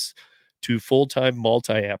benefits to full-time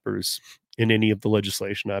multi-appers in any of the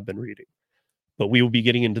legislation I've been reading. But we will be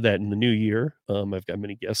getting into that in the new year. I've got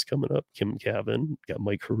many guests coming up. Kim Cavan, got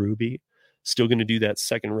Mike Harubi. Still going to do that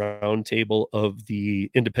second round table of the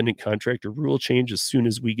independent contractor rule change as soon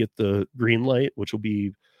as we get the green light, which will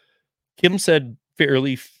be, Kim said,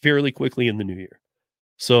 fairly quickly in the new year.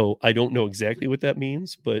 So I don't know exactly what that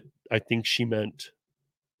means, but I think she meant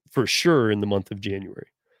for sure in the month of January.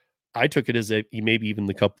 I took it as maybe even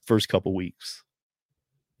the first couple weeks,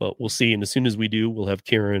 but we'll see. And as soon as we do, we'll have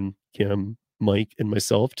Karen, Kim, Mike, and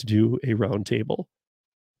myself to do a roundtable.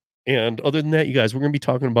 And other than that, you guys, we're going to be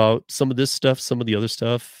talking about some of this stuff, some of the other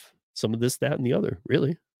stuff, some of this, that, and the other,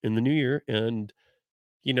 really, in the new year. And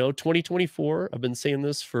 2024, I've been saying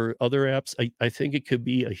this for other apps. I think it could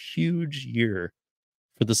be a huge year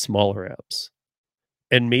for the smaller apps,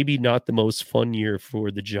 and maybe not the most fun year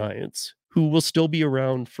for the giants, who will still be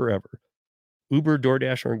around forever. Uber,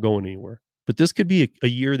 DoorDash aren't going anywhere, but this could be a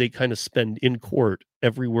year they kind of spend in court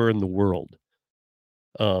everywhere in the world.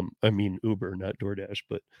 I mean, Uber, not DoorDash,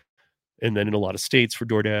 and then in a lot of states for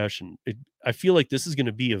DoorDash. And I feel like this is going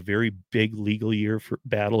to be a very big legal year for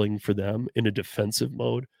battling for them in a defensive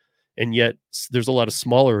mode. And yet there's a lot of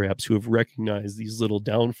smaller apps who have recognized these little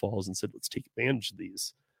downfalls and said, let's take advantage of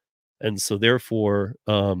these. And so therefore,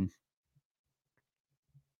 I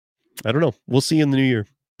don't know. We'll see in the new year,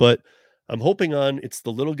 but I'm hoping it's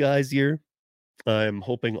the little guys year I'm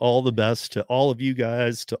hoping all the best to all of you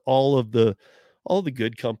guys, to all the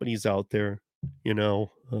good companies out there, you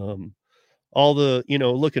know, all the,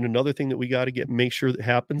 look, and another thing that we got to make sure that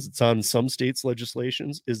happens, it's on some states'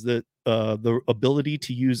 legislations, is that the ability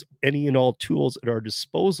to use any and all tools at our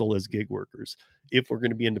disposal as gig workers, if we're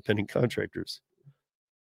going to be independent contractors.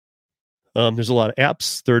 There's a lot of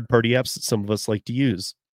apps, third-party apps that some of us like to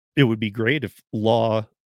use. It would be great if law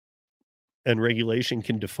and regulation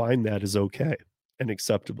can define that as okay and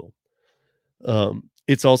acceptable.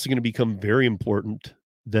 It's also going to become very important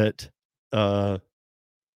that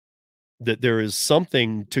that there is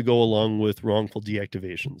something to go along with wrongful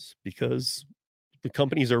deactivations, because the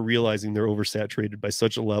companies are realizing they're oversaturated by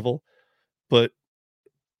such a level, but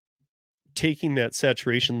taking that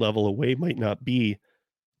saturation level away might not be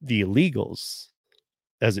the illegals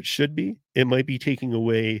as it should be. It might be taking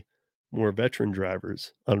away more veteran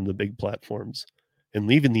drivers on the big platforms and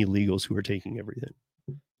leaving the illegals who are taking everything.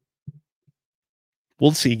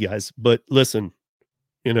 We'll see, guys. But listen,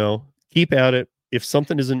 keep at it. If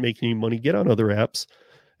something isn't making any money, get on other apps.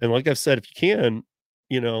 And like I've said, if you can,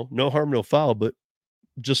 no harm, no foul. But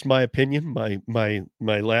just my opinion,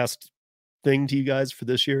 my last thing to you guys for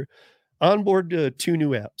this year, onboard 2 new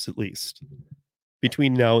apps at least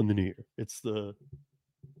between now and the new year. It's the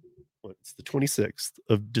 26th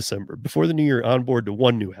of December. Before the new year, onboard to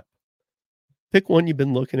 1 new app. Pick one you've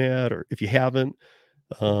been looking at, or if you haven't,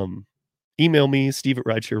 email me,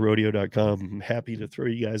 steve@ridesharerodeo.com. I'm happy to throw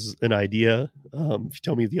you guys an idea if you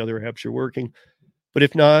tell me the other apps you're working. But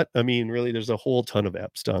if not, I mean, really, there's a whole ton of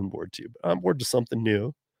apps to onboard to. But onboard to something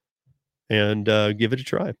new and give it a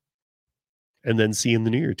try. And then see in the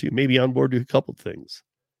new year, too. Maybe onboard to a couple of things.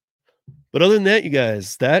 But other than that, you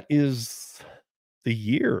guys, that is the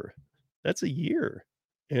year. That's a year.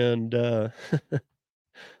 And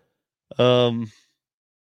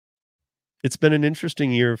it's been an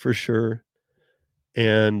interesting year for sure.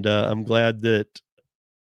 And I'm glad that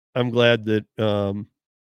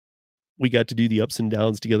we got to do the ups and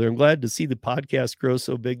downs together. I'm glad to see the podcast grow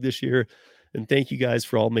so big this year. And thank you guys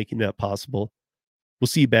for all making that possible. We'll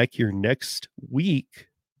see you back here next week,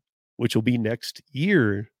 which will be next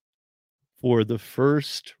year, for the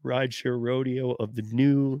first Rideshare Rodeo of the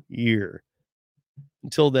new year.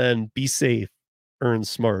 Until then, be safe, earn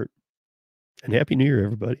smart, and Happy New Year,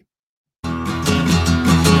 everybody.